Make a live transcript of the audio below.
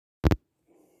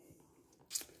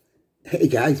Hey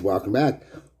guys, welcome back.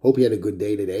 Hope you had a good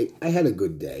day today. I had a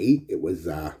good day. It was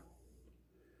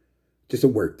just a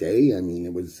work day. I mean,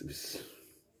 it was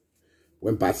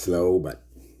went by slow, but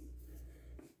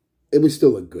it was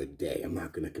still a good day. I'm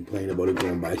not going to complain about it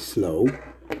going by slow.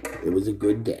 It was a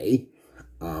good day.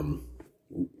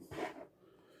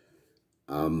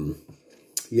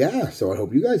 Yeah, so I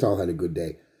hope you guys all had a good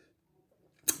day.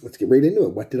 Let's get right into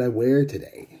it. What did I wear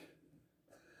today?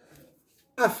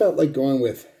 I felt like going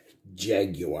with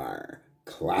Jaguar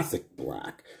Classic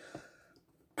Black.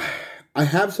 I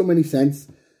have so many scents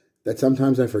that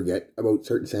sometimes I forget about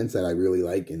certain scents that I really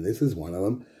like, and this is one of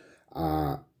them.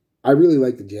 I really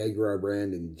like the Jaguar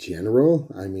brand in general.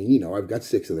 I mean, you know, I've got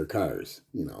 6 of their cars,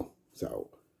 you know, so.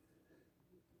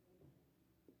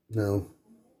 No.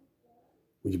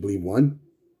 Would you believe one?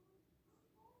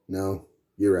 No,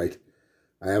 you're right.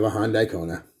 I have a Hyundai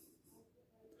Kona.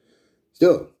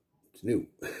 Still, it's new.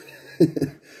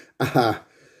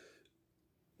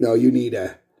 No, you need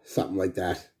something like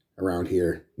that around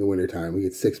here in the wintertime. We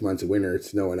get 6 months of winter,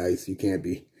 it's snow and ice. You can't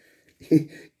be.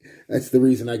 That's the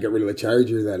reason I got rid of the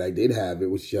Charger that I did have. It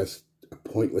was just a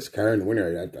pointless car in the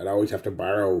winter. I'd always have to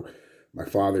borrow my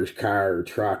father's car or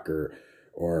truck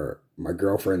or my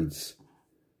girlfriend's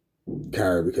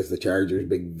car because the Charger's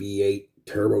big V8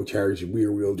 turbocharged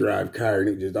rear-wheel drive car, and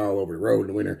it was just all over the road in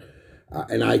the winter.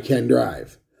 And I can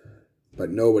drive, but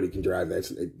nobody can drive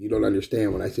that. You don't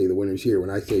understand when I say the winter's here.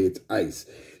 When I say it's ice,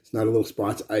 it's not a little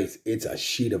spot's ice. It's a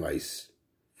sheet of ice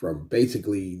from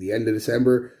basically the end of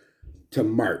December to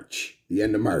March, the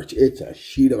end of March. It's a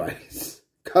sheet of ice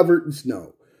covered in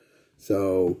snow.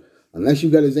 So unless you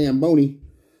got a Zamboni,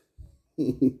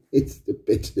 it's the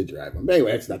bitch to drive them. But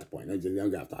anyway, that's not the point.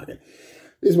 I'm not talking.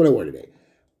 This is what I wore today.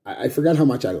 I forgot how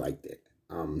much I liked it.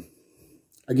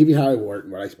 I'll give you how I wore it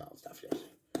and what I smell and stuff. Yes.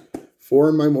 4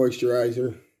 in my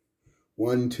moisturizer.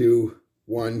 1, 2,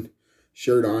 1.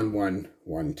 Shirt on, 1,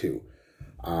 1, 2.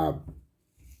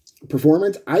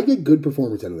 Performance. I get good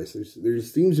performance out of this. There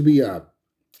seems to be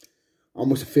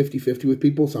almost a 50-50 with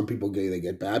people. Some people say they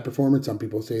get bad performance. Some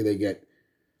people say they get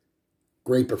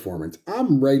great performance.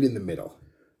 I'm right in the middle.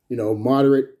 You know,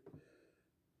 moderate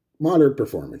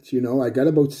performance. You know, I got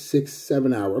about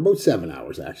 6-7 hours, about 7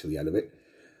 hours actually out of it.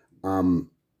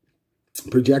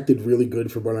 Projected really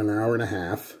good for about an hour and a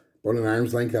half, about an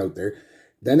arm's length out there.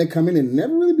 Then it come in and it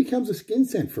never really becomes a skin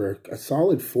scent for a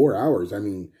solid 4 hours. I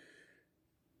mean,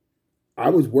 I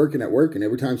was working at work, and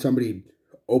every time somebody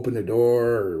opened the door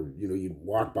or, you know, you'd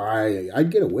walk by,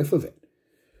 I'd get a whiff of it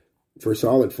for a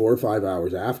solid 4 or 5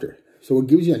 hours after. So it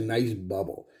gives you a nice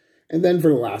bubble. And then for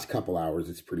the last couple hours,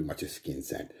 it's pretty much a skin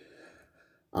scent.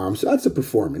 So that's the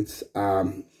performance.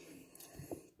 What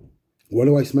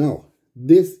do I smell?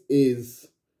 This is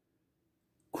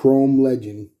Chrome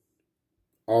Legend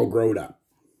all grown up.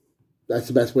 That's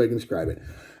the best way I can describe it.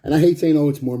 And I hate saying, oh,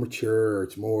 it's more mature, or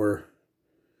it's more,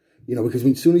 you know, because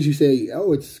as soon as you say,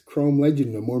 oh, it's Chrome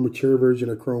Legend, a more mature version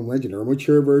of Chrome Legend, or a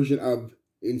mature version of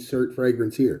insert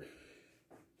fragrance here,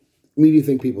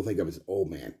 immediately people think of as old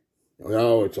man.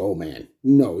 Oh, it's old man.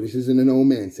 No, this isn't an old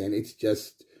man scent. It's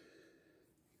just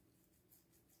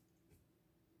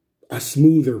a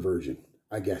smoother version,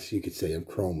 I guess you could say, of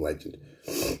Chrome Legend.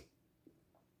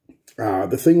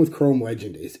 The thing with Chrome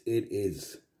Legend is it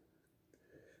is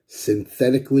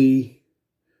synthetically,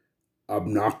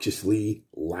 obnoxiously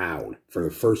loud for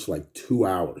the first like 2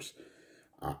 hours.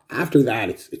 After that,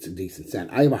 it's a decent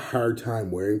scent. I have a hard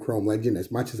time wearing Chrome Legend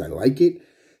as much as I like it,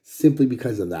 simply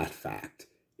because of that fact.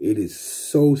 It is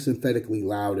so synthetically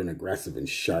loud and aggressive and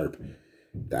sharp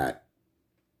that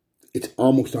it's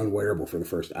almost unwearable for the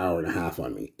first hour and a half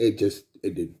on me. It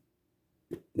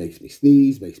makes me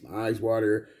sneeze, makes my eyes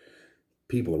water.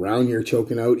 People around here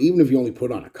choking out, even if you only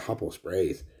put on a couple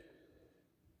sprays.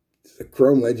 The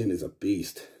Chrome Legend is a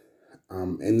beast.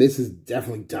 And this is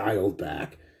definitely dialed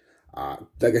back.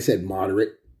 Like I said,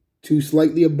 moderate to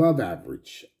slightly above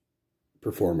average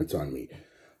performance on me.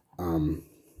 And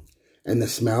the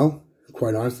smell,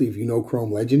 quite honestly, if you know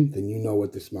Chrome Legend, then you know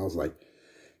what this smells like.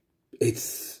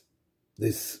 It's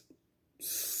this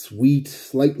sweet,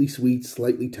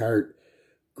 slightly tart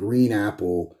green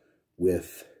apple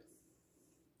with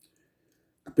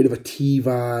a bit of a tea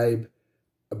vibe,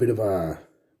 a bit of a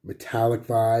metallic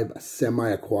vibe, a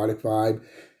semi-aquatic vibe,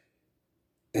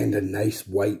 and a nice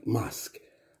white musk.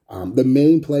 The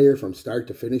main player from start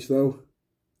to finish, though,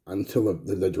 until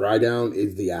the dry down,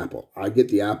 is the apple. I get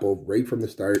the apple right from the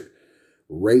start,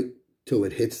 right till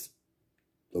it hits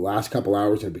the last couple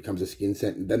hours and it becomes a skin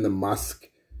scent. And then the musk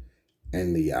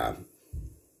and the,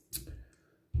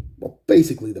 well,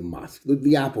 basically the musk.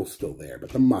 The apple's still there, but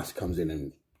the musk comes in,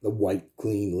 and the white,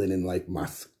 clean, linen-like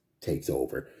musk takes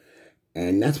over.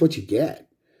 And that's what you get.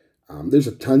 There's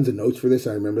a tons of notes for this,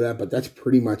 I remember that, but that's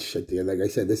pretty much it. Like I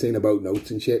said, this ain't about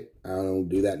notes and shit. I don't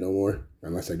do that no more,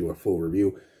 unless I do a full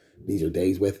review. These are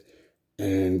days with.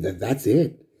 And that's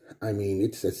it. I mean,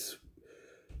 it's a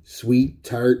sweet,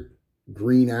 tart,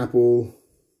 green apple,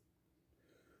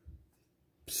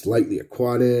 slightly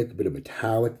aquatic, a bit of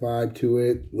metallic vibe to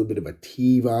it, a little bit of a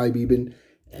tea vibe even,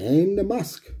 and a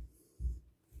musk.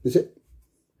 That's it.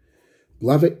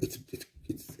 Love it. It's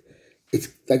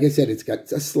like I said, it's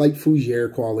got a slight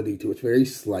fougere quality to it. It's very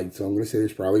slight, so I'm going to say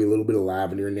there's probably a little bit of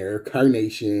lavender in there,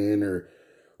 carnation or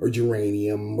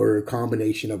geranium, or a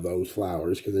combination of those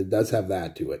flowers, because it does have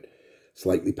that to it.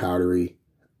 Slightly powdery,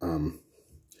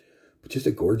 but just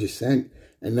a gorgeous scent.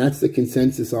 And that's the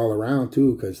consensus all around,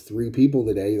 too, because 3 people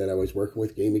today that I was working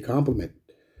with gave me a compliment.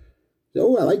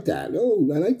 Oh, I like that. Oh,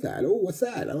 I like that. Oh, what's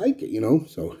that? I like it, you know.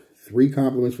 So 3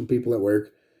 compliments from people at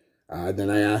work. Then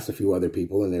I asked a few other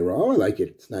people, and they were, oh, I like it.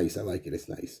 It's nice. I like it. It's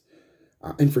nice.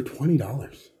 And for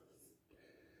 $20.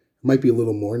 Might be a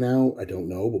little more now. I don't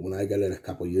know. But when I got it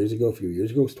a few years ago,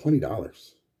 it was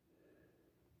 $20.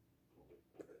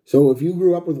 So if you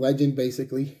grew up with Legend,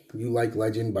 basically, you like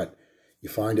Legend, but you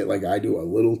find it, like I do, a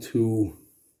little too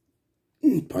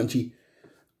punchy,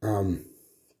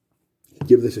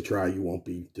 give this a try. You won't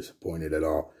be disappointed at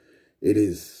all. It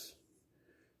is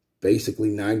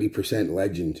basically 90%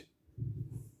 Legend,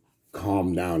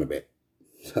 calmed down a bit.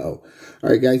 So, all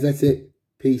right, guys, that's it.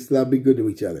 Peace, love, be good to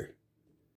each other.